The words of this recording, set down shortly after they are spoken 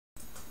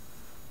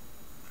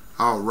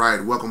All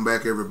right, welcome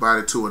back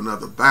everybody to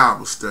another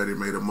Bible study.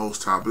 May the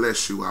Most High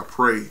bless you. I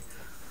pray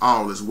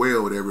all is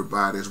well with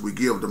everybody as we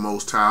give the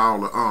Most High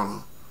all the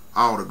honor,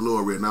 all the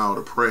glory, and all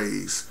the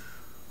praise.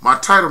 My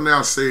title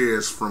now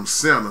says, From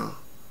Sinner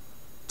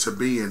to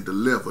Being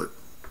Delivered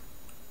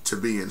to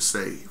Being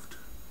Saved.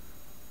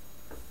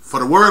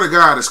 For the word of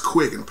God is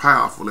quick and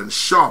powerful and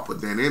sharper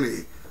than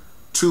any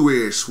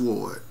two-edged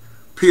sword,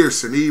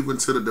 piercing even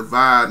to the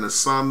dividing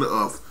asunder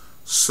of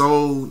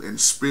soul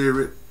and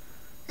spirit,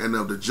 and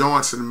of the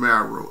joints and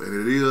marrow, and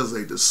it is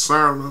a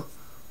discerner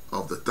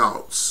of the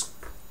thoughts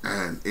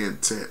and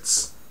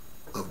intents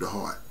of the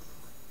heart.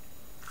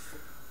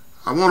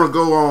 I want to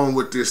go on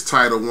with this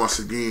title once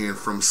again,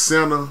 From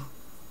Sinner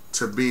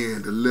to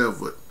Being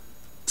Delivered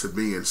to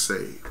Being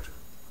Saved.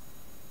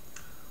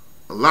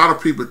 A lot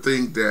of people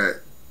think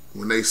that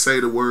when they say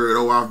the word,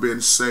 oh, I've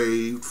been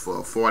saved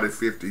for 40,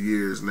 50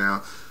 years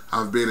now,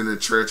 I've been in the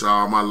church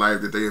all my life,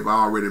 that they have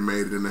already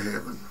made it into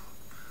heaven.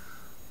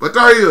 But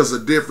there is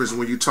a difference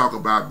when you talk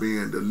about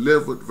being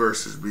delivered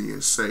versus being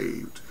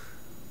saved.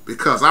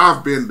 Because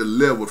I've been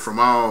delivered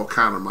from all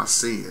kind of my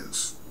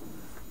sins.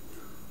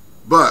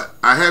 But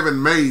I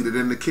haven't made it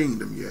in the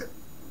kingdom yet.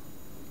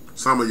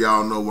 Some of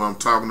y'all know what I'm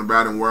talking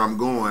about and where I'm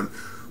going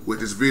with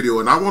this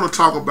video. And I want to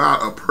talk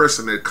about a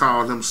person that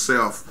called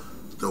himself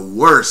the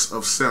worst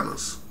of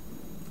sinners,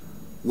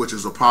 which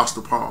is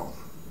Apostle Paul.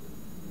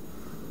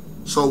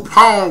 So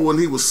Paul, when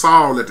he was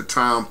Saul at the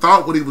time,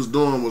 thought what he was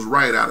doing was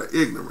right out of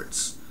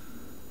ignorance.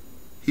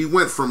 He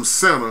went from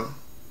sinner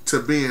to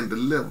being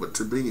delivered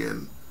to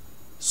being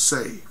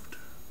saved.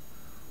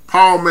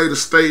 Paul made a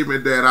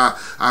statement that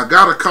I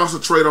got to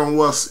concentrate on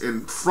what's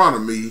in front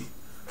of me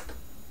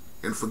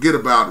and forget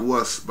about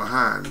what's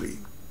behind me.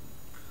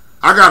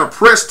 I got to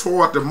press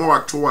toward the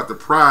mark, toward the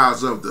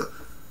prize of the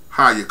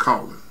higher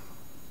calling.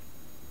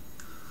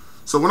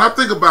 So when I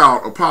think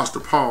about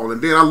Apostle Paul,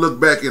 and then I look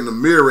back in the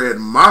mirror at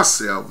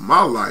myself,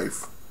 my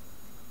life,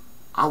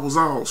 I was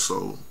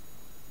also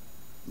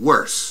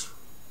worse.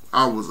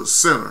 I was a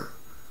sinner.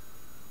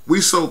 We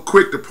so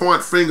quick to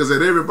point fingers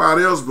at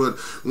everybody else, but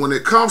when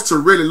it comes to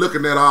really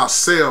looking at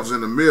ourselves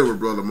in the mirror,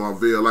 Brother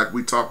Marvell, like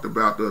we talked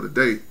about the other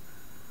day,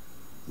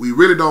 we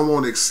really don't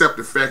want to accept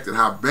the fact that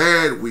how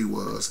bad we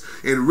was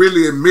and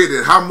really admit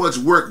it, how much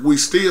work we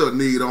still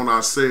need on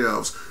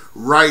ourselves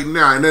right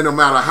now. And then no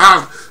matter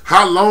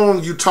how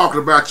long you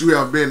talking about you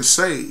have been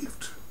saved.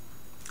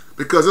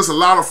 Because there's a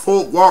lot of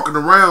folk walking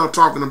around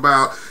talking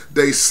about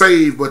they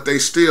saved, but they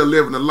still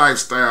living the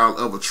lifestyle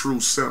of a true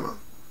sinner.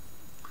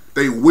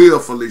 They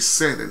willfully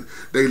sinning.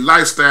 Their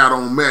lifestyle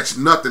don't match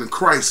nothing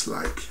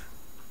Christ-like.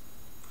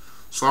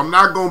 So I'm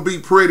not going to be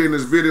pretty in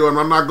this video, and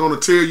I'm not going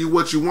to tell you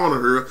what you want to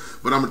hear,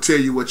 but I'm going to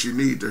tell you what you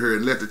need to hear.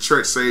 And let the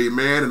church say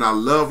amen, and I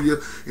love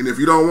you. And if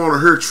you don't want to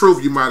hear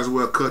truth, you might as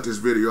well cut this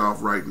video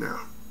off right now.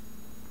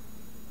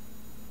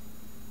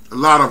 A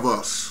lot of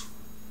us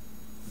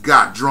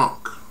got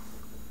drunk.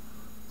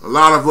 A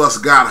lot of us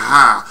got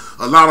high.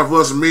 A lot of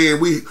us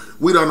men,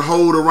 we done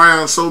hold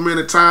around so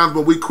many times,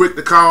 but we quick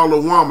to call a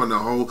woman a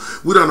hoe.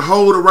 We done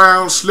hold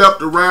around,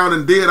 slept around,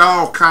 and did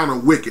all kind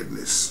of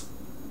wickedness.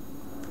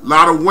 A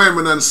lot of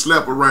women done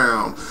slept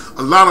around.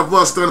 A lot of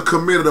us done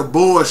committed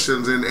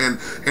abortions and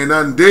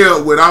done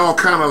dealt with all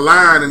kind of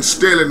lying and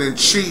stealing and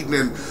cheating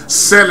and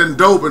selling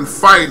dope and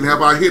fighting.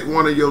 Have I hit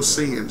one of your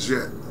sins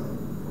yet?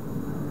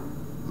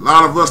 A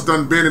lot of us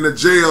done been in the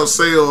jail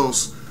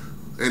cells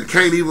and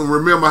can't even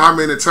remember how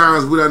many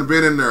times we done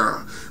been in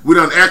there. We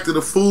done acted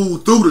a fool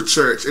through the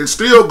church and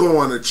still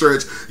going to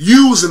church,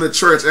 using the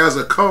church as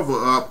a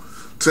cover-up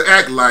to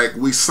act like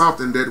we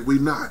something that we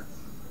not.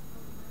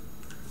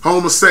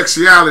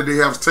 Homosexuality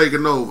has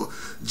taken over.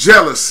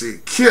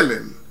 Jealousy,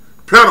 killing,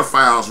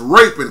 pedophiles,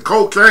 raping,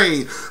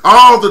 cocaine,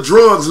 all the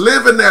drugs,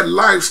 living that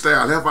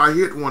lifestyle. Have I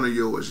hit one of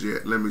yours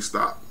yet? Let me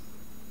stop.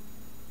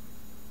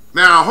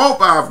 Now, I hope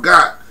I've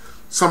got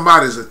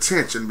somebody's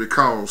attention,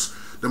 because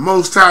the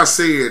Most High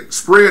said,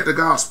 spread the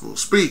gospel,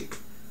 speak,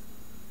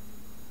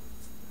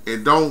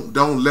 and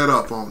don't let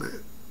up on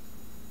it.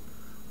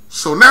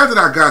 So now that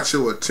I got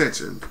your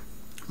attention,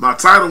 my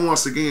title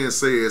once again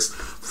says,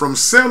 From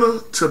Sinner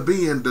to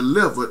Being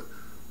Delivered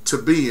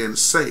to Being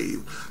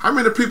Saved. How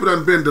many people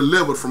done been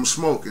delivered from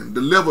smoking,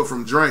 delivered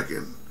from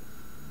drinking,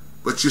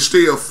 but you're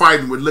still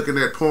fighting with looking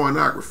at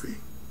pornography?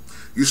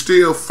 You're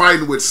still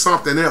fighting with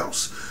something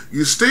else.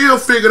 You still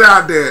figured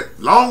out that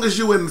long as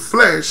you in the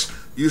flesh,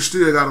 you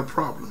still got a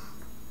problem.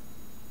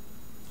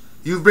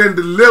 You've been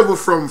delivered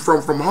from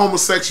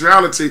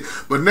homosexuality,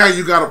 but now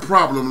you got a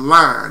problem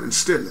lying and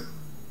stealing.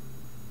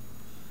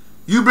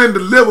 You've been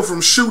delivered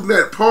from shooting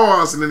at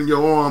poison in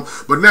your arm,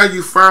 but now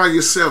you find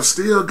yourself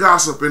still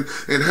gossiping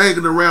and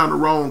hanging around the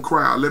wrong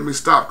crowd. Let me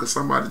stop, because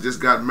somebody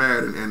just got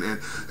mad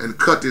and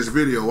cut this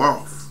video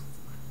off.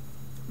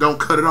 Don't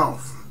cut it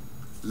off.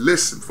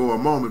 Listen for a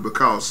moment,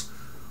 because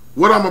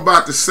what I'm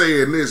about to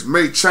say in this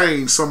may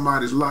change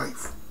somebody's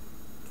life.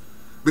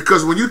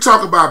 Because when you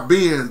talk about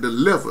being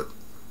delivered,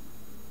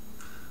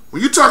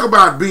 when you talk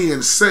about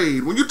being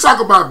saved, when you talk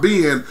about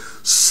being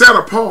set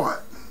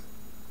apart,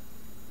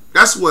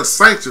 That's what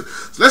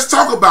let's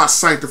talk about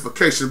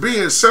sanctification,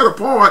 being set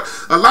apart.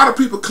 A lot of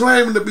people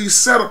claiming to be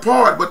set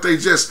apart, but they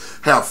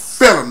just have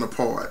fallen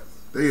apart.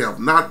 They have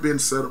not been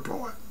set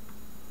apart.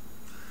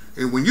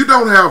 And when you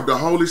don't have the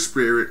Holy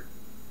Spirit,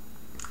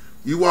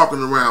 you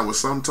walking around with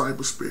some type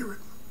of spirit.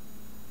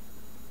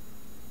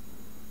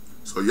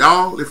 So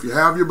y'all, if you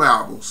have your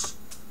Bibles,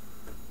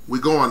 we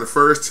go on to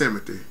 1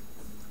 Timothy.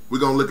 We're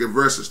going to look at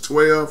verses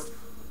 12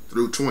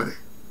 through 20.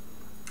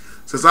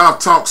 Since I've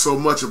talked so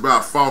much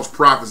about false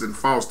prophets and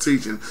false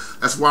teaching,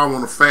 that's why I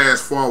want to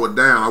fast forward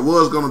down. I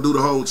was going to do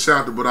the whole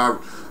chapter, but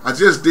I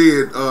just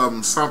did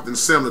something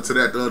similar to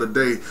that the other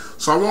day.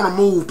 So I want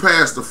to move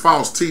past the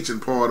false teaching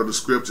part of the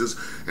scriptures,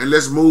 and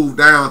let's move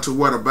down to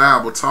where the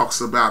Bible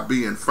talks about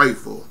being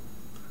faithful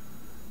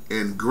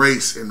and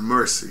grace and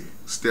mercy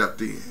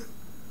stepped in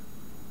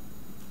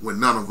when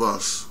none of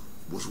us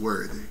was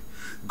worthy.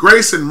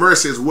 Grace and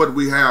mercy is what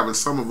we have, and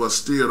some of us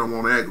still don't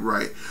want to act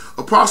right.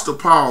 Apostle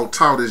Paul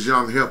taught his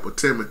young helper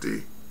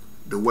Timothy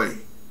the way.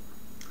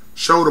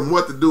 Showed him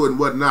what to do and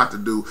what not to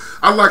do.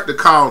 I like to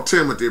call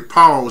Timothy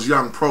Paul's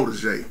young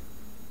protege,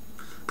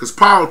 because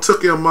Paul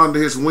took him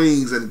under his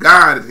wings and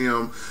guided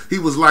him. He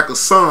was like a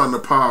son to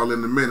Paul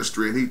in the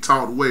ministry, and he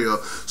taught well.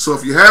 So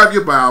if you have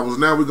your Bibles,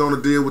 now we're going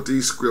to deal with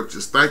these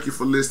scriptures. Thank you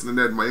for listening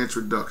to my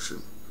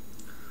introduction.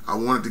 I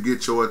wanted to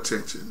get your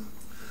attention.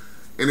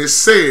 And it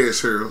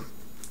says here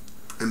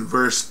in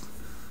verse,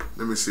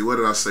 let me see, what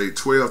did I say,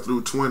 12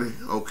 through 20?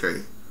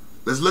 Okay,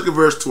 let's look at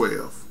verse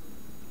 12.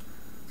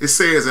 It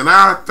says, and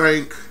I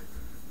thank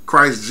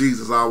Christ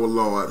Jesus our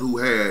Lord, who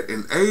had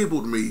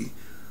enabled me,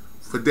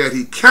 for that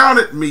he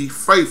counted me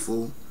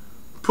faithful,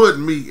 put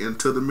me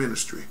into the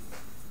ministry.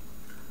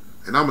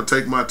 And I'm going to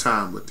take my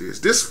time with this.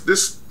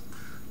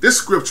 This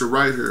scripture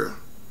right here,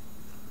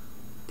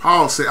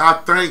 Paul said, I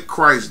thank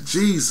Christ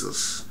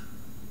Jesus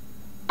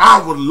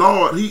our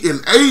Lord. He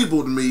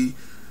enabled me.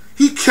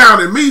 He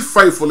counted me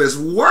faithful. As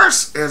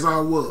worse as I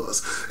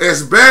was,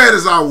 as bad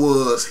as I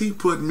was, he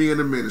put me in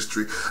the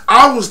ministry.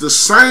 I was the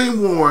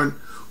same one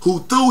who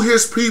threw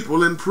his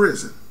people in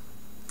prison.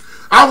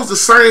 I was the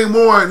same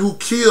one who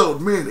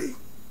killed many.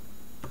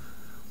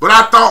 But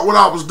I thought what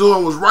I was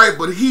doing was right,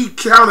 but he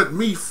counted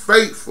me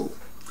faithful.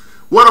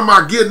 What am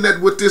I getting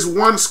at with this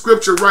one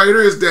scripture right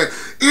here is that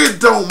it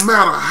don't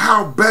matter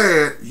how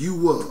bad you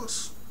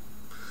was.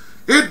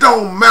 It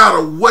don't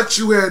matter what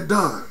you had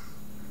done.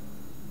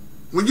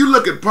 When you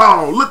look at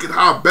Paul, look at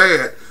how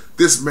bad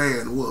this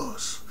man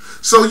was.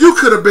 So you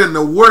could have been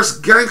the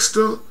worst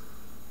gangster,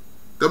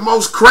 the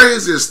most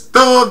craziest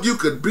thug you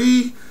could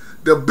be,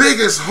 the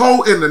biggest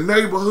hoe in the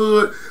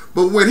neighborhood,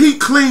 but when he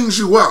cleans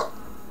you up,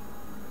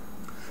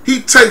 he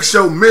takes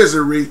your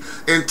misery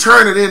and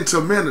turn it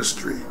into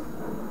ministry.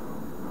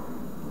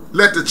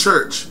 Let the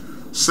church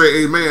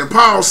say amen.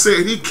 Paul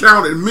said he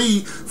counted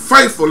me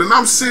faithful, and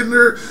I'm sitting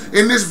there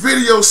in this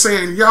video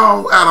saying,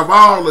 y'all, out of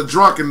all the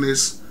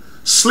drunkenness,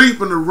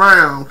 sleeping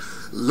around,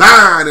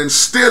 lying and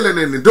stealing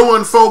and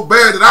doing folk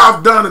bad that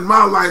I've done in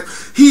my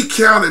life, he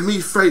counted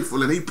me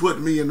faithful and he put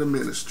me in the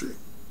ministry.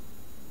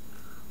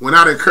 When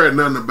I didn't care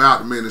nothing about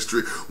the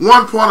ministry.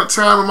 One point of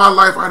time in my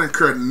life, I didn't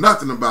care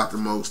nothing about the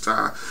Most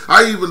High.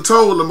 I even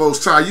told the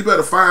Most High, you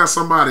better find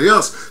somebody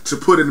else to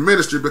put in the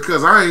ministry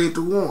because I ain't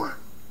the one.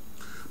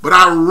 But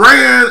I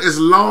ran as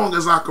long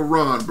as I could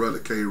run, Brother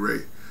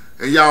K-Ray.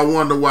 And y'all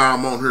wonder why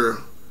I'm on here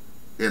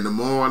in the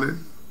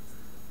morning,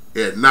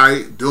 at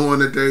night, during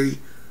the day,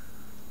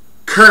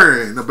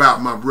 caring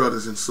about my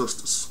brothers and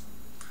sisters.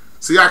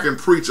 See, I can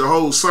preach a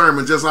whole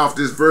sermon just off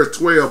this verse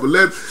 12, but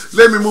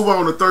let me move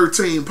on to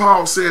 13.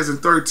 Paul says in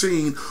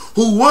 13,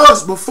 who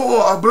was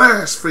before a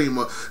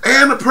blasphemer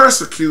and a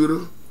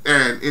persecutor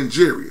and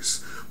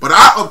injurious, but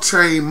I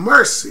obtained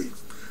mercy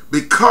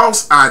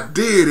because I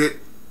did it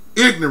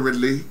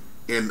ignorantly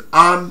in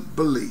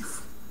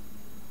unbelief.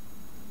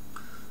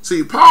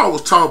 See, Paul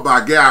was taught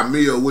by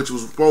Gamaliel, which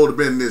was supposed to have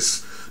been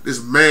this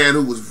man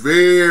who was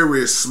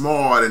very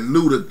smart and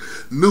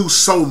knew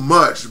so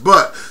much.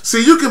 But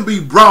see, you can be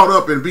brought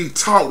up and be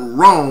taught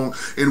wrong,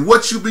 and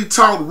what you be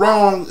taught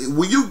wrong,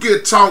 when you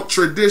get taught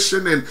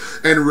tradition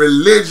and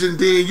religion,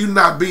 then you're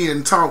not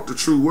being taught the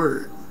true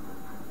word.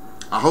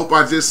 I hope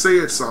I just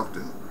said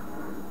something.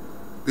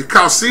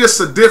 Because see, it's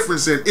a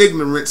difference in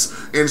ignorance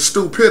and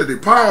stupidity.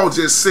 Paul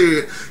just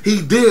said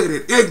he did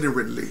it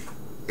ignorantly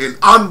in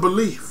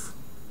unbelief.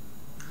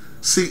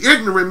 See,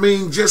 ignorant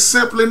means just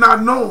simply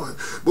not knowing.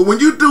 But when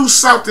you do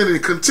something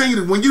and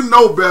continue, when you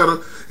know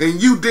better,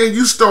 and then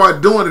you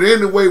start doing it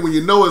anyway when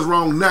you know it's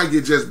wrong, now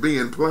you're just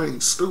being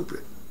plain stupid.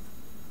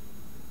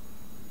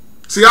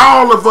 See,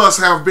 all of us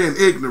have been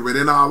ignorant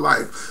in our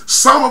life.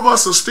 Some of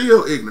us are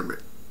still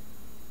ignorant.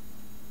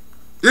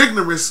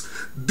 Ignorance,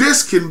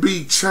 this can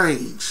be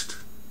changed.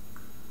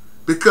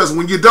 Because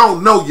when you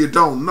don't know, you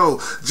don't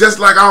know. Just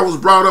like I was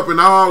brought up in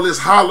all this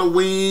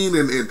Halloween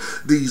and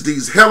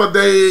these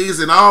holidays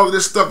and all of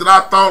this stuff that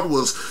I thought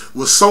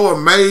was so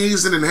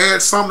amazing and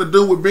had something to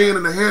do with being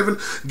in the heaven,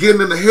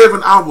 getting into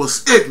heaven, I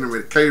was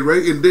ignorant,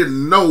 K-Ray, and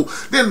didn't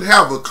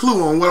have a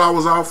clue on what I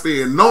was off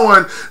in.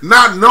 Not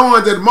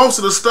knowing that most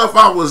of the stuff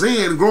I was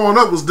in growing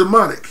up was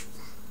demonic.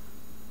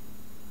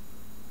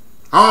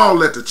 I'll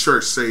let the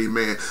church say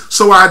amen.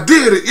 So I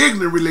did it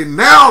ignorantly.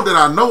 Now that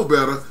I know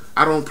better,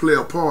 I don't play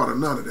a part of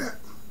none of that.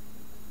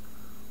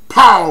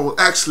 Paul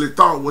actually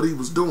thought what he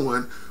was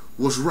doing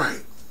was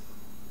right.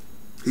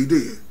 He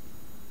did.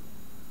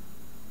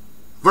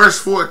 Verse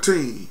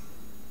 14.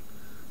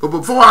 But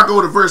before I go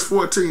to verse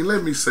 14,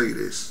 let me say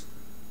this.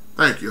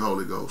 Thank you,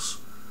 Holy Ghost.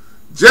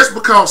 Just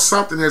because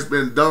something has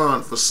been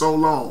done for so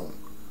long,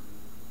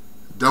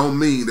 don't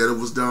mean that it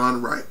was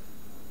done right.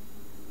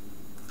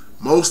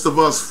 Most of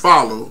us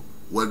follow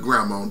what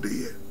Grandma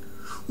did,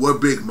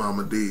 what Big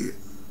Mama did.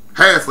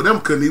 Half of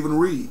them couldn't even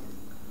read.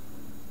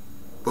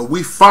 But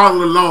we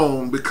followed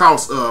along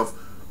because of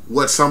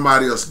what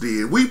somebody else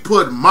did. We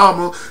put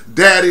Mama,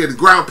 Daddy, and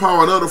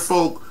Grandpa and other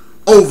folk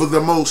over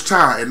the Most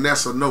High, and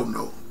that's a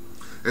no-no.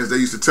 As they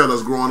used to tell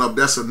us growing up,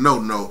 that's a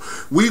no-no.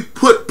 We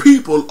put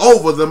people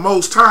over the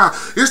Most High.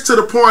 It's to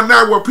the point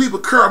now where people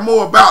care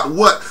more about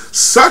what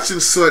such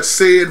and such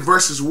said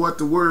versus what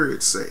the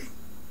words say.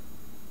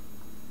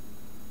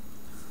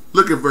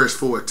 Look at verse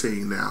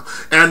 14 now.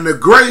 And the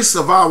grace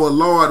of our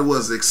Lord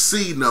was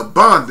exceeding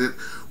abundant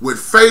with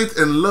faith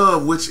and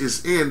love which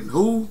is in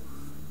who?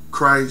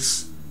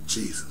 Christ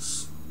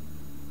Jesus,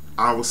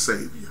 our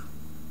Savior,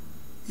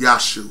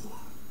 Yahshua,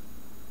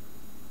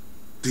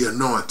 the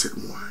Anointed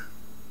One.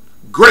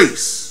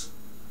 Grace,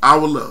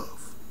 our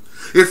love.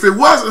 If it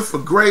wasn't for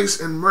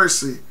grace and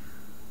mercy,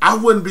 I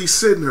wouldn't be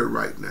sitting here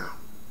right now.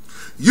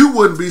 You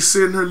wouldn't be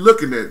sitting here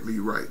looking at me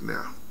right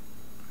now.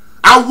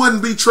 I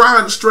wouldn't be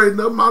trying to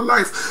straighten up my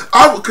life.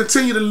 I would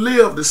continue to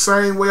live the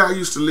same way I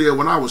used to live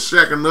when I was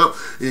shacking up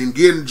and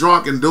getting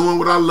drunk and doing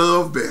what I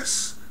love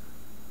best.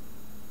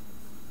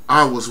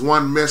 I was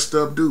one messed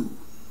up dude.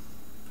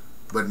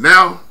 But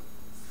now,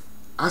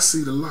 I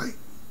see the light.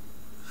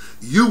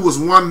 You was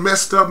one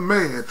messed up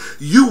man.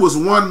 You was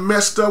one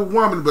messed up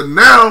woman. But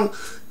now,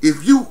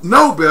 if you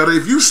know better,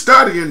 if you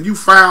study and you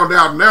found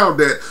out now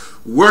that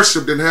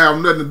worship didn't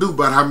have nothing to do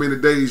about how many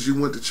days you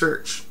went to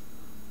church.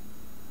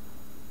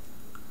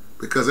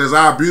 Because as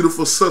our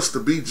beautiful sister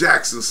B.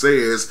 Jackson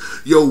says,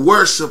 your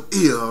worship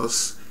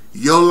is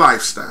your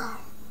lifestyle.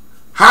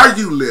 How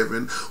you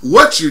living,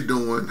 what you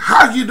doing,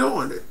 how you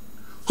doing it.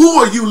 Who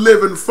are you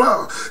living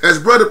for? As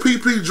Brother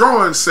P.P.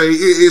 Drawing say,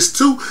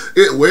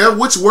 well,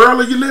 which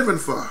world are you living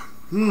for?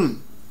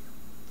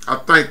 I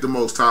thank the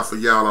Most High for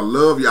y'all. I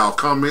love y'all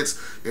comments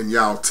and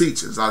y'all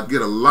teachings. I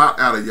get a lot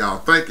out of y'all.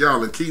 Thank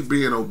y'all and keep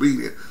being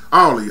obedient.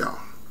 All of y'all.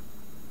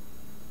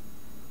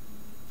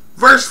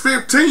 Verse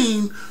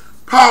 15,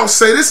 Paul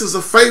say this is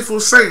a faithful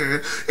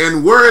saying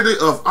and worthy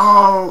of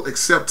all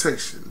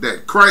acceptation,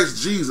 that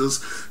Christ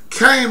Jesus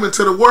came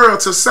into the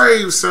world to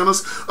save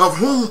sinners, of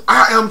whom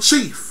I am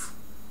chief.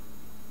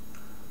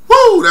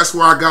 Woo, that's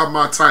where I got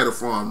my title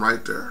from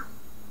right there.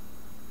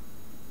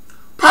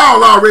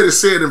 Paul already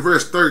said in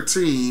verse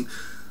 13,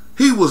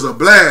 he was a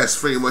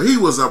blasphemer. He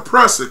was a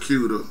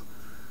persecutor.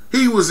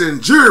 He was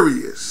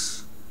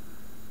injurious.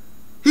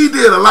 He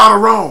did a lot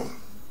of wrong.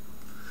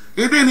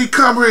 And then he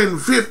come here in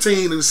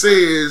 15 and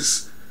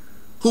says,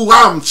 who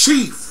I'm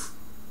chief.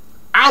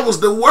 I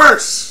was the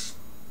worst.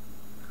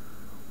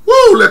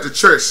 Woo, let the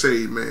church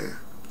say amen.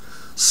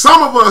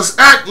 Some of us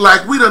act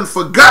like we done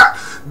forgot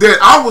that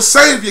our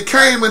Savior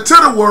came into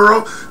the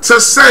world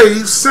to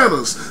save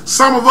sinners.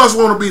 Some of us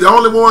want to be the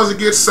only ones that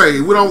get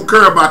saved. We don't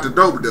care about the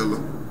dope dealer.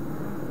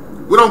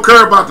 We don't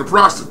care about the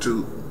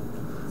prostitute.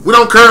 We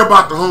don't care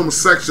about the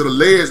homosexual, the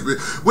lesbian.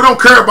 We don't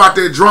care about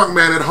that drunk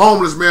man, that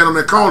homeless man on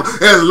the corner,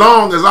 as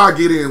long as I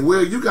get in.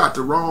 Well, you got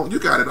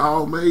it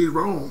all made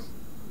wrong.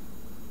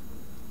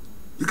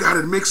 You got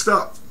it mixed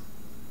up.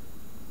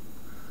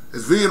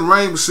 As V and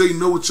Raymond say, you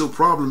know what your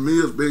problem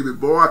is, baby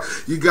boy.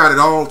 You got it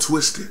all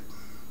twisted.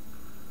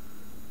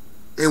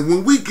 And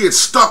when we get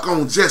stuck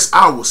on just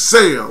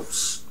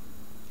ourselves,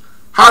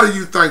 how do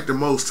you think the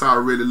Most High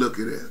really look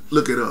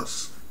at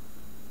us?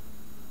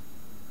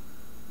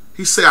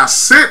 He said, I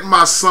sent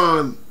my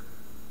son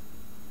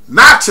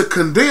not to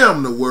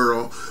condemn the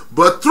world,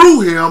 but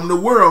through him the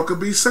world could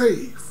be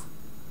saved.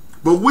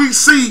 But we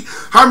see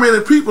how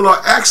many people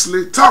are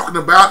actually talking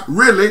about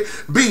really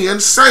being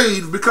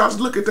saved, because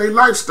look at their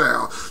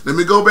lifestyle. Let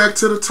me go back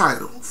to the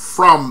title.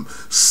 From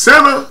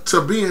sinner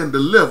to being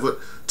delivered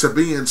to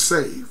being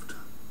saved.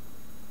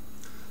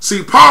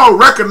 See, Paul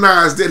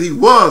recognized that he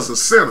was a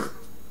sinner,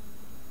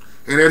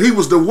 and that he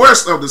was the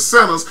worst of the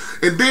sinners.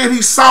 And then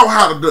he saw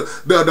how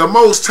the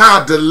Most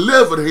High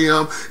delivered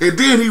him. And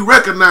then he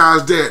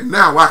recognized that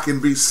now I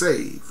can be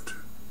saved.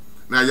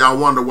 Now y'all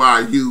wonder why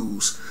I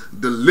use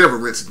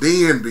deliverance,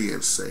 then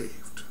being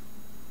saved.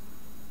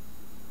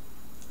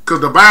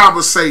 Because the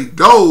Bible say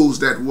those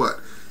that what?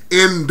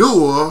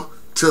 Endure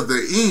to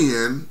the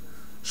end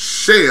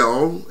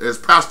shall, as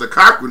Pastor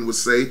Cochran would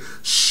say,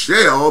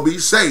 shall be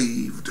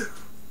saved.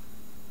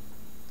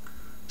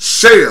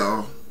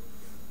 Shall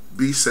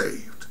be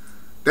saved.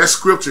 That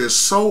scripture is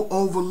so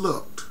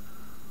overlooked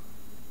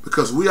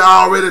because we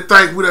already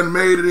think we done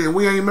made it and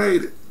we ain't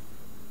made it.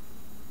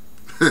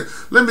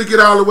 Let me get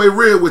all the way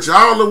real with you.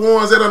 All the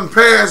ones that done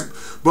passed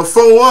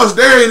before us,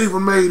 they ain't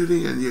even made it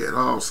in yet.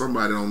 Oh,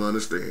 somebody don't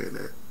understand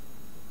that.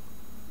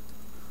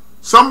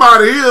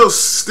 Somebody is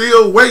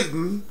still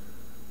waiting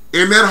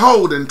in that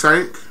holding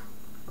tank.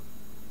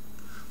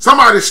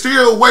 Somebody's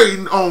still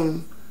waiting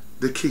on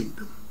the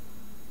kingdom.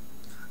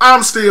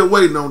 I'm still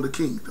waiting on the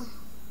kingdom.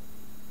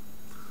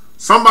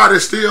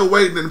 Somebody's still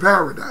waiting in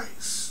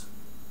paradise.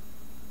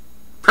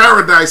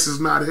 Paradise is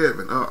not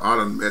heaven. I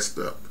done messed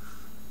up.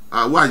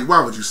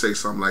 Why would you say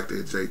something like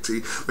that,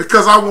 JT?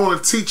 Because I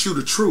want to teach you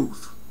the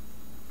truth.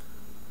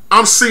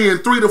 I'm seeing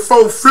 3 to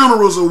 4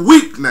 funerals a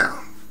week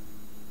now.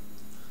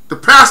 The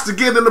pastor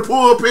getting in the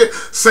pulpit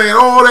saying,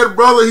 oh, that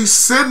brother, he's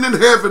sitting in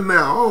heaven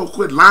now. Oh,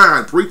 quit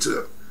lying,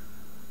 preacher.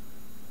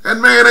 That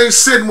man ain't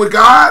sitting with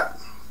God.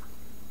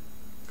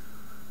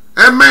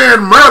 That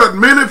man murdered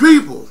many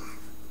people.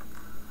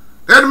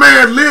 That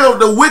man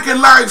lived a wicked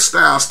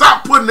lifestyle.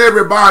 Stop putting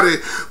everybody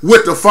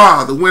with the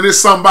Father when it's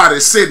somebody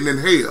sitting in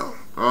hell.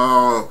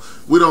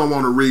 We don't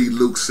want to read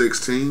Luke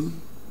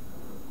 16.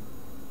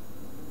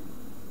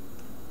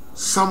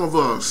 Some of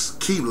us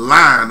keep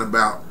lying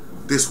about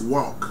this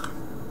walk,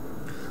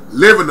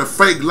 living a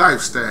fake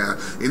lifestyle,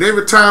 and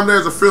every time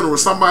there's a funeral,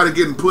 somebody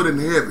getting put in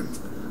heaven,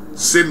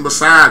 sitting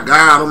beside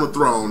God on the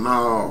throne.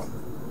 No.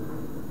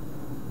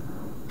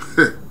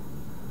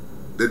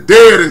 The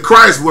dead in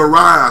Christ will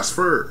rise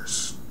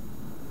first.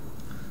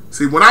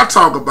 See, when I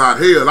talk about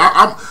hell,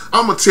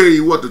 I'm going to tell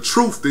you what the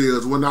truth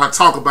is when I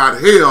talk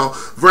about hell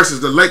versus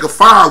the lake of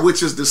fire,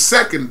 which is the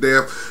second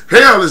death.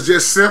 Hell is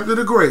just simply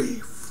the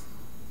grave.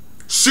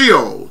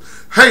 Sheol,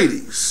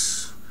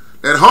 Hades,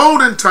 that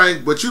holding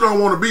tank, but you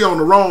don't want to be on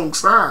the wrong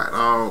side.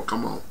 Oh,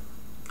 come on.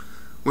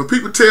 When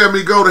people tell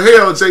me go to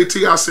hell,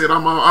 JT, I said I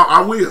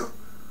will.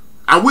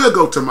 I will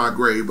go to my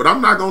grave, but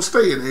I'm not going to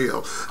stay in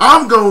hell.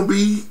 I'm going to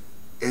be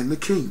in the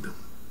kingdom.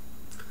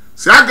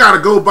 See, I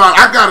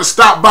got to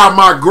stop by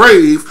my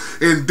grave,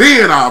 and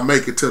then I'll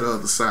make it to the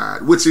other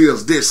side, which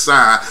is this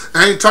side.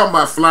 I ain't talking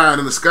about flying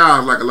in the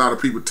skies like a lot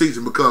of people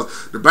teaching,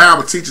 because the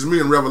Bible teaches me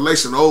in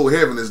Revelation, the old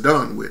heaven is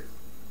done with.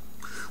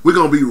 We're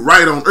going to be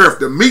right on earth.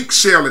 The meek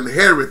shall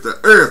inherit the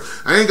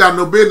earth. I ain't got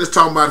no business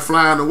talking about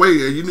flying away.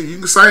 You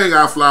can say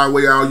I'll fly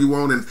away all you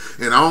want, and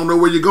I don't know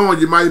where you're going.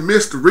 You might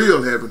miss the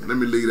real heaven. Let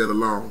me leave that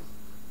alone.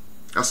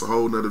 That's a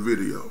whole nother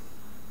video.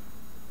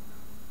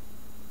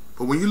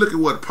 But when you look at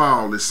what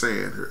Paul is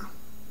saying here,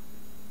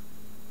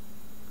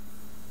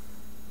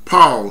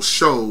 Paul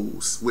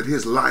shows with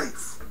his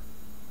life.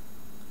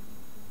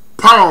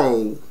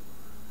 Paul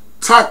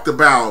talked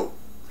about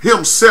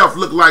himself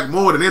look like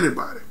more than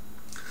anybody.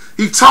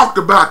 He talked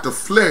about the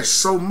flesh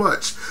so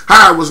much,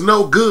 how it was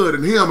no good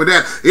in him, and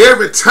that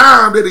every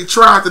time that he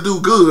tried to do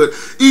good,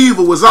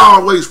 evil was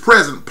always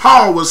present.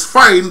 Paul was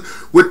fighting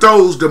with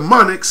those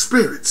demonic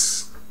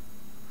spirits.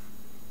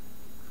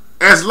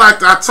 As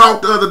like I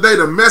talked the other day,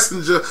 the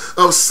messenger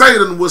of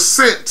Satan was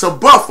sent to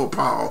buffet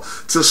Paul,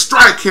 to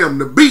strike him,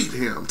 to beat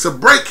him, to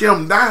break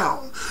him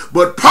down.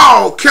 But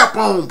Paul kept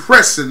on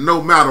pressing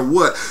no matter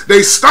what.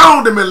 They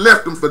stoned him and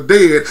left him for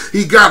dead.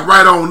 He got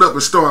right on up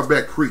and started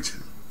back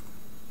preaching.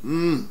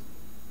 Woo,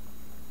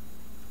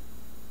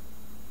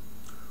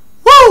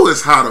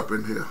 it's hot up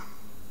in here.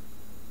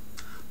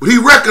 But he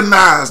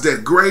recognized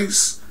that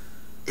grace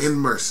and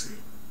mercy.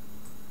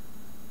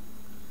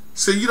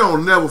 See, you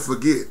don't never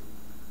forget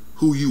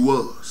who you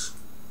was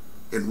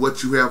and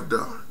what you have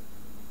done.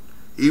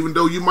 Even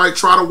though you might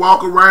try to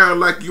walk around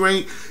like you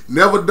ain't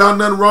never done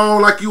nothing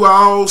wrong, like you are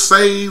all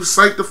saved,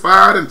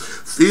 sanctified, and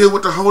filled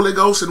with the Holy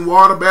Ghost and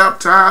water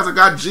baptized. I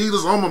got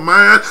Jesus on my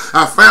mind.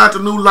 I found a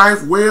new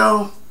life.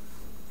 Well,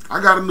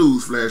 I got a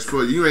news flash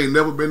for you. You ain't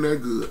never been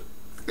that good.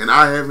 And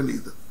I haven't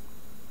either.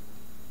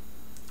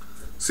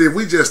 See, if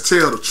we just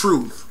tell the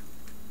truth,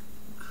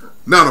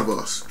 none of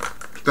us.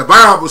 The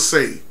Bible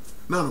say,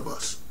 none of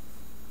us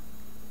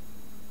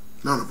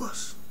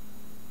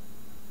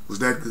was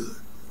that good.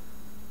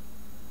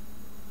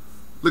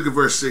 Look at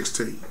verse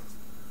 16.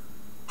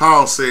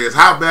 Paul says,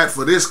 howbeit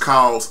for this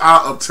cause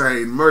I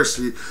obtain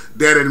mercy,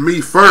 that in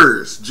me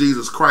first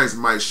Jesus Christ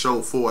might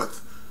show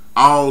forth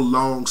all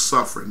long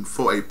suffering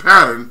for a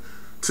pattern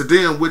to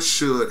them which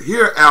should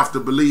hereafter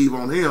believe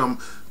on him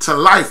to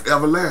life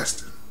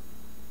everlasting.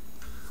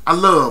 I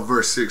love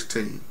verse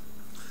 16,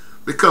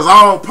 because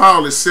all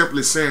Paul is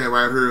simply saying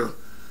right here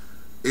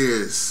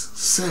is,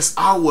 since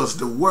I was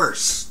the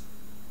worst,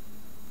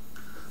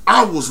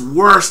 I was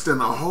worse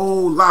than a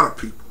whole lot of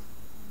people.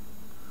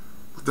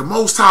 But the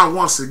Most High,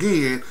 once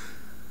again,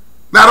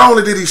 not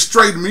only did he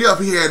straighten me up,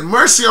 he had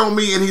mercy on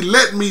me, and he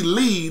let me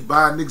lead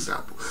by an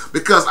example.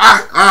 Because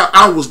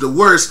I was the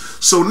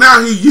worst, so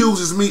now he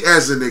uses me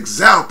as an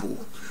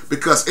example.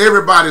 Because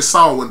everybody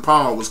saw when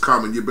Paul was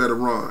coming, you better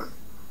run.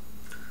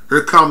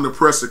 Here come the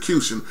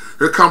persecution.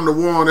 Here come the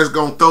one that's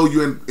going to throw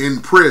you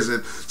in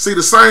prison. See,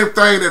 the same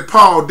thing that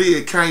Paul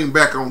did came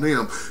back on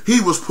him.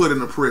 He was put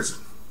in a prison.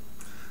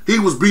 He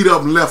was beat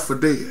up and left for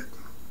dead.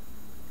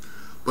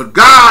 But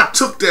God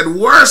took that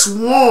worst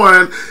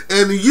one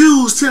and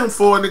used him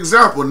for an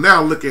example.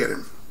 Now look at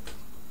him.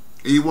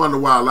 And you wonder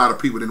why a lot of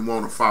people didn't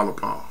want to follow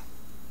Paul.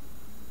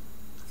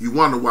 You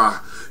wonder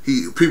why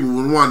people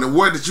would wonder,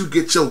 where did you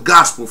get your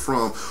gospel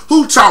from?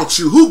 Who taught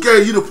you? Who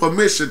gave you the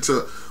permission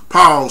to?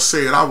 Paul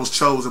said, I was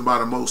chosen by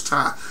the Most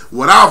High.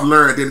 What I've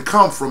learned didn't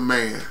come from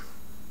man.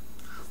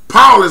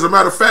 Paul, as a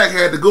matter of fact,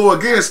 had to go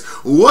against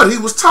what he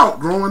was taught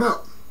growing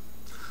up.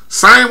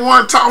 Same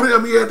one taught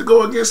him, he had to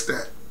go against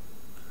that.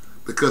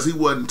 Because he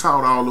wasn't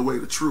taught all the way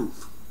the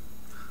truth.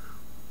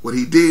 What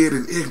he did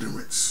in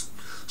ignorance.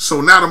 So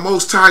now the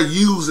Most High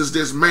uses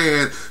this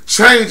man,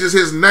 changes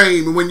his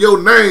name, and when your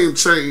name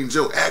changes,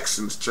 your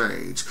actions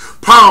change.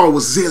 Paul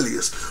was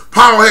zealous.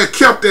 Paul had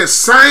kept that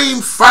same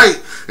fight.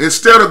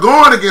 Instead of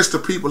going against the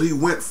people, he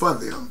went for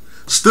them,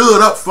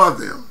 stood up for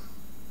them.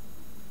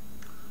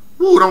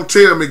 Ooh, don't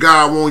tell me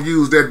God won't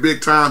use that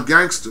big time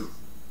gangster.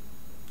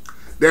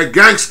 That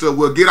gangster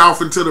will get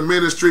off into the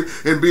ministry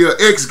and be an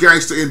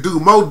ex-gangster and do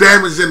more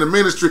damage in the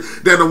ministry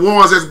than the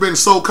ones that's been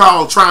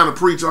so-called trying to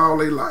preach all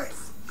their life.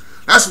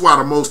 That's why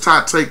the Most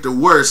High take the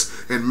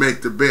worst and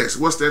make the best.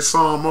 What's that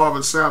song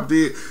Marvin Sapp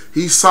did?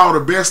 He saw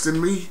the best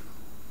in me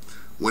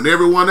when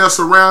everyone else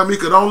around me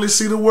could only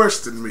see the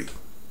worst in me.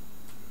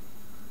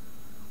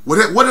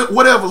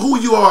 Whatever, who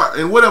you are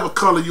and whatever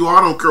color you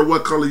are, I don't care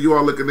what color you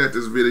are looking at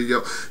this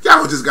video,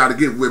 y'all just got to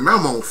get with me.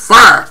 I'm on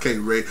fire,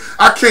 K-Ray.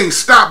 I can't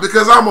stop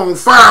because I'm on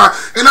fire,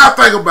 and I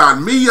think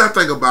about me, I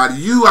think about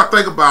you, I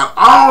think about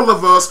all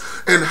of us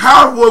and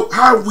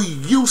how we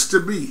used to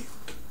be.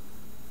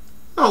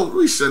 No,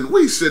 we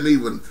shouldn't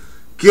even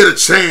get a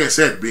chance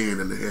at being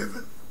in the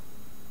heaven.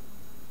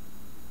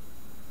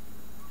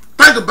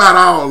 Think about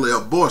all the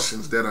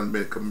abortions that done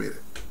been committed.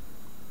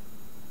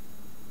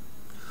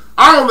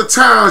 All the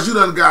times you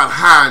done got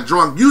high and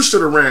drunk, you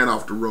should have ran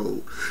off the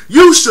road.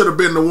 You should have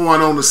been the one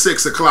on the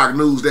 6 o'clock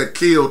news that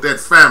killed that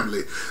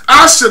family.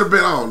 I should have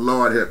been, oh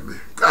Lord help me,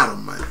 God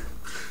almighty.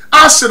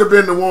 I should have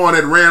been the one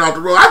that ran off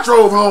the road. I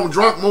drove home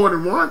drunk more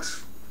than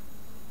once.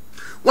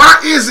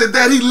 Why is it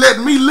that he let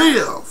me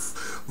live?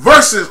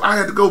 Versus I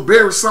had to go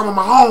bury some of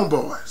my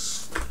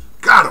homeboys.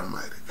 God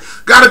almighty.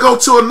 Got to go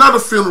to another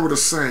funeral the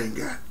same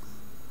guy.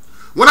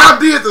 When I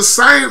did the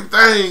same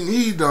thing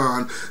he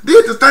done,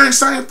 did the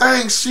same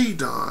thing she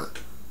done,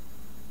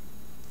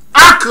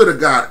 I could have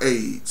got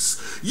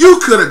AIDS. You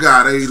could have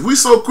got AIDS. We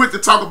so quick to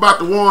talk about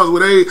the ones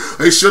with AIDS.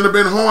 They shouldn't have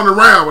been holding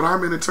around. But how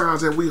many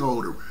times have we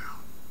hold around?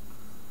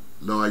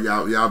 Lord,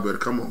 y'all better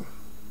come on.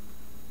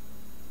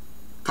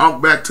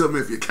 Talk back to me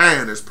if you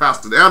can, as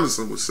Pastor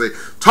Anderson would say.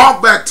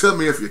 Talk back to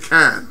me if you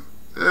can.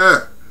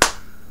 Yeah.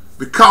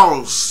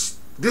 Because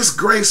this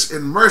grace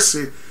and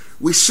mercy,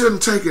 we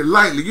shouldn't take it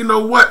lightly. You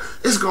know what?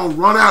 It's going to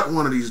run out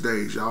one of these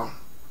days, y'all.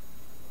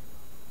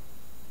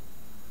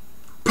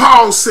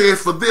 Paul said,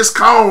 for this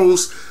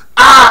cause,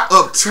 I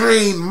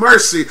obtain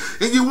mercy.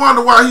 And you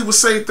wonder why he would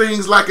say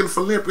things like in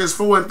Philippians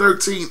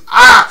 4:13,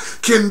 I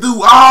can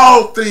do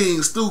all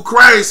things through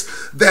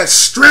Christ that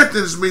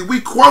strengthens me. We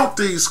quote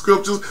these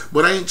scriptures,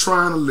 but ain't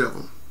trying to live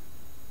them.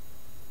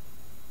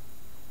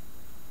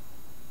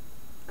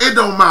 It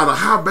don't matter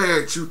how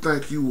bad you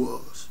think you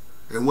was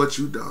and what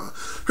you done.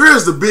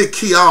 Here's the big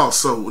key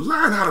also.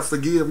 Learn how to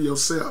forgive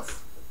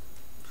yourself.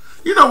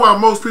 You know why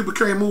most people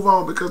can't move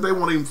on? Because they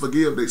won't even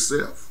forgive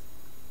themselves.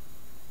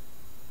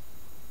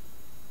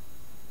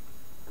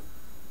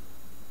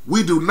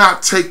 We do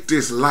not take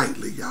this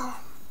lightly, y'all.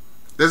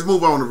 Let's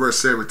move on to verse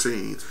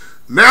 17.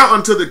 Now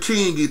unto the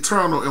King,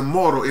 eternal,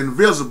 immortal,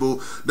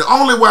 invisible, the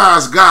only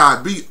wise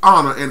God, be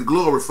honor and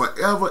glory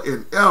forever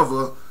and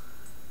ever.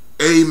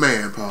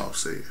 Amen, Paul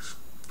says.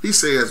 He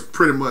says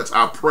pretty much,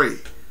 I pray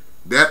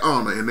that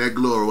honor and that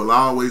glory will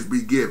always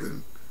be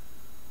given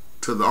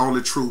to the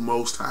only true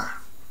Most High.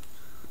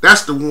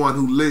 That's the one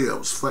who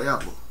lives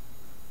forever.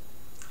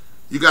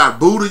 You got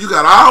Buddha, you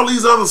got all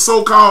these other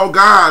so-called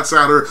gods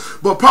out there.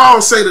 But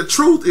Paul say the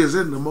truth is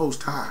in the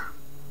Most High.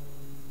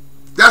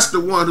 That's the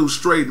one who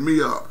straightened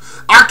me up.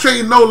 I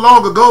can't no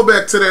longer go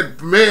back to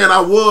that man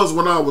I was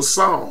when I was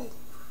Saul.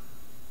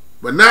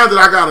 But now that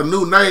I got a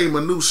new name,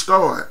 a new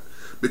start,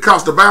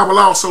 because the Bible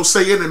also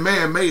say any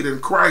man made in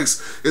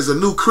Christ is a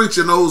new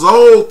creature in those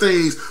old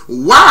things.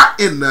 Why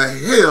in the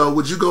hell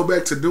would you go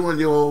back to doing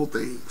your old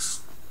things?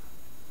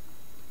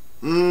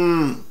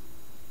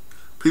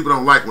 People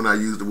don't like when I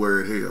use the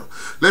word hell.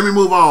 Let me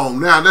move on.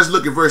 Now let's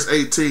look at verse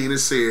 18. It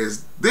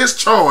says, this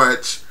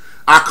charge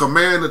I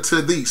command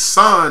unto thee,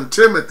 son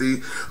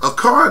Timothy,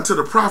 according to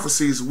the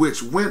prophecies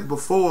which went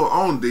before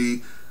on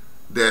thee,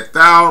 that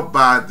thou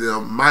by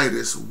them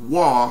mightest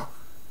war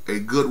a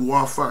good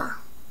warfare.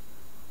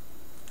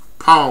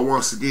 Paul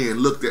once again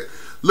looked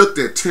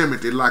at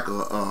Timothy like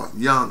a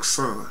young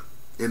son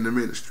in the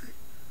ministry.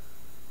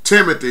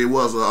 Timothy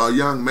was a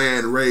young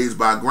man raised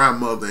by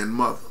grandmother and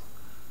mother.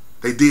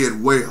 They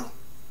did well.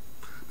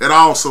 That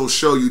also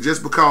show you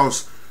just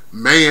because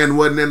man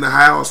wasn't in the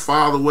house,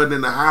 father wasn't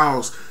in the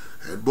house,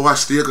 and boy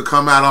still could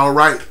come out all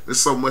right. There's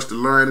so much to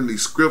learn in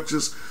these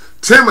scriptures.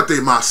 Timothy,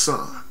 my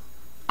son,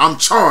 I'm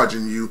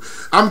charging you.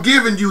 I'm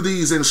giving you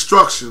these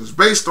instructions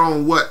based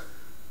on what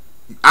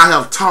I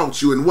have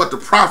taught you and what the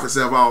prophets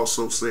have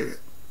also said.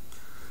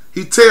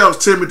 He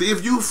tells Timothy,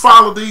 if you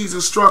follow these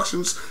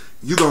instructions,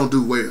 you're going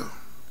to do well.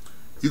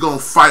 You're going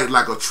to fight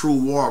like a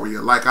true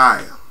warrior, like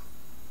I am.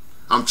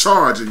 I'm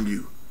charging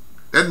you.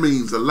 That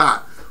means a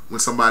lot when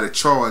somebody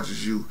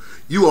charges you.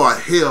 You are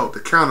held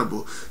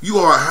accountable. You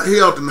are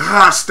held in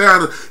high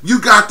standard. You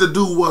got to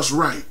do what's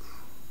right.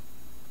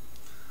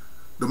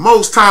 The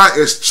Most High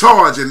is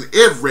charging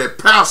every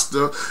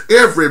pastor,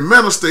 every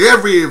minister,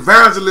 every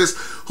evangelist,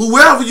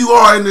 whoever you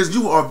are in this,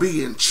 you are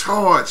being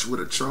charged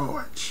with a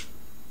charge.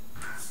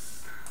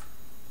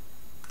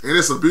 And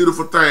it's a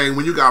beautiful thing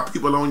when you got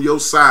people on your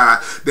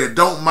side that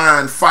don't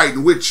mind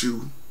fighting with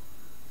you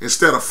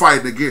instead of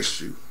fighting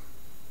against you.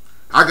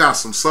 I got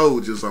some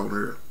soldiers on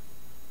here.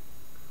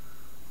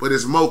 But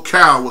it's more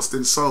cowards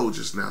than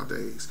soldiers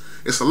nowadays.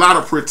 It's a lot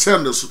of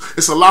pretenders.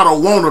 It's a lot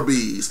of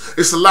wannabes.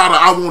 It's a lot of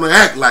I want to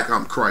act like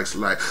I'm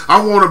Christ-like.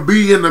 I want to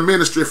be in the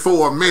ministry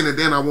for a minute,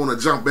 then I want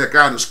to jump back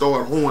out and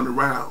start horning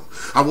around.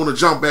 I want to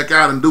jump back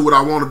out and do what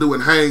I want to do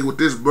and hang with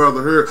this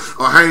brother here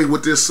or hang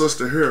with this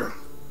sister here.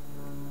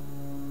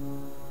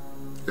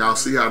 Y'all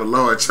see how the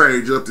Lord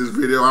changed up this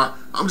video?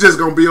 I'm just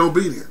going to be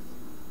obedient.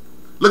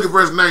 Look at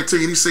verse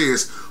 19. He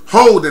says,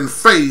 holding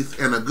faith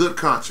and a good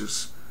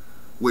conscience,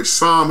 which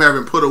some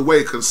having put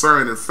away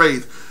concerning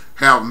faith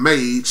have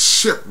made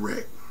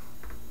shipwreck.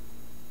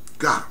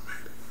 God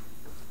Almighty.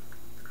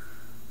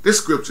 This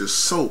scripture is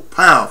so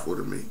powerful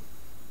to me.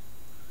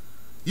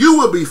 You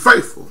will be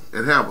faithful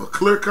and have a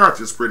clear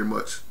conscience pretty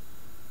much.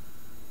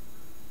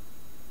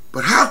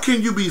 But how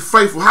can you be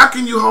faithful? How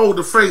can you hold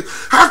the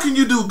faith? How can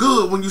you do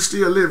good when you're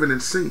still living in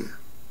sin?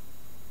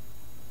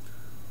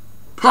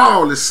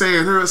 Paul is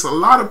saying here, it's a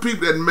lot of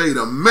people that made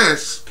a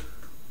mess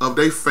of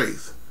their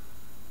faith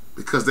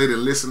because they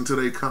didn't listen to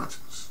their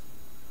conscience.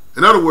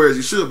 In other words,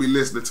 you should be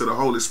listening to the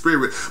Holy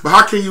Spirit. But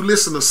how can you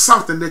listen to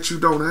something that you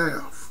don't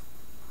have?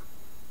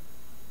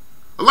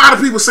 A lot of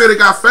people say they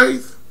got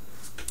faith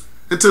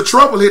until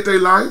trouble hit their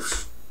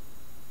lives.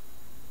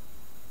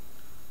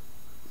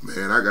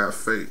 Man, I got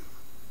faith.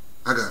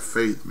 I got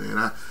faith,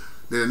 man.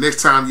 Then the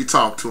next time you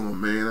talk to them,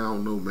 man, I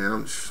don't know,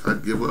 man. I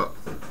give up.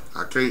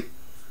 I can't.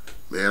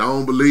 Man, I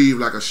don't believe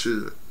like I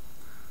should.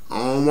 I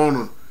don't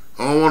want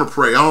to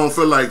pray. I don't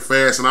feel like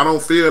fasting. I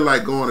don't feel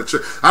like going to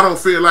church. I don't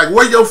feel like,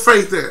 where your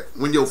faith at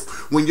when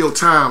your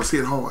times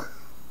hit hard?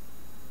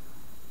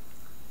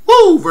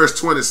 Woo! Verse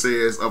 20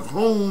 says, of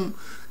whom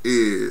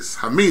is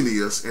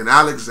Hymenaeus and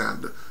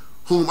Alexander,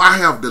 whom I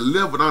have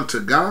delivered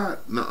unto God,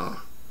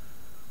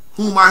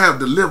 whom I have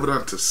delivered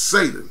unto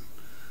Satan,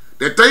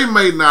 that they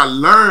may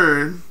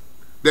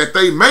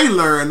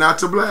learn not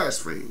to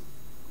blaspheme.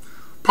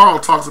 Paul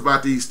talks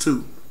about these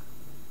two,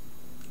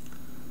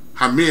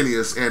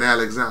 Hymenaeus and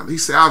Alexander. He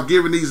said, I've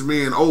given these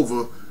men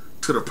over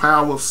to the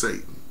power of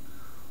Satan,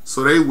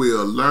 so they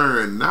will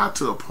learn not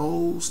to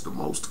oppose the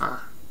Most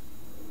High.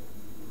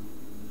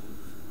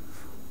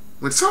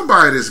 When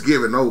somebody is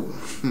given over,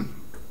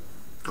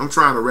 I'm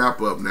trying to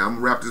wrap up now. I'm going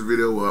to wrap this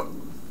video up.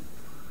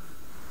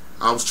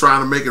 I was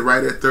trying to make it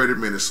right at 30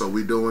 minutes, so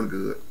we doing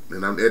good.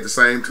 And at the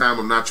same time,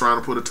 I'm not trying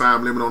to put a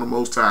time limit on the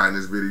Most High in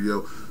this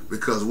video,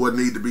 because what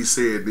needs to be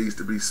said needs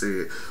to be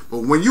said.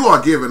 But when you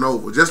are given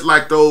over, just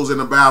like those in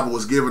the Bible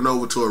was given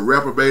over to a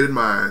reprobated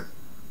mind,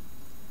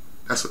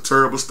 that's a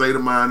terrible state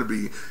of mind to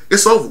be in.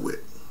 It's over with.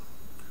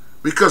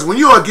 Because when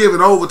you are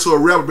given over to a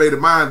reprobated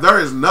mind, there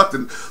is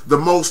nothing the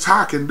Most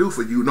High can do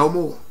for you no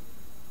more,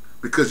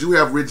 because you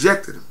have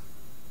rejected Him.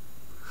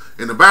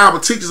 And the Bible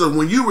teaches us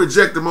when you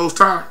reject the Most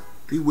High,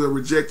 He will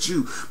reject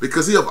you,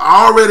 because He have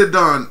already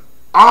done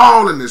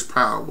all in His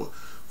power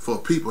for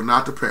people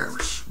not to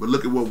perish. But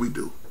look at what we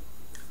do.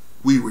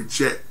 We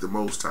reject the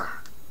Most High.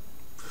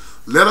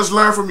 Let us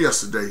learn from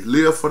yesterday.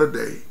 Live for the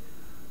day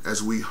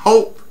as we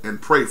hope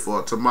and pray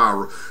for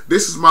tomorrow.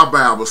 This is my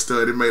Bible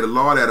study. May the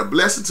Lord add a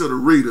blessing to the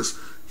readers,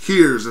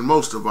 hearers, and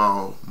most of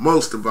all,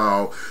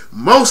 the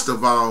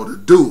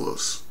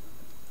doers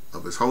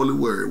of His holy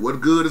word.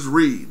 What good is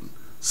reading,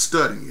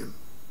 studying,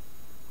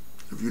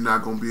 if you're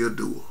not going to be a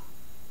doer?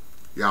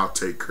 Y'all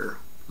take care.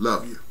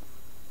 Love you.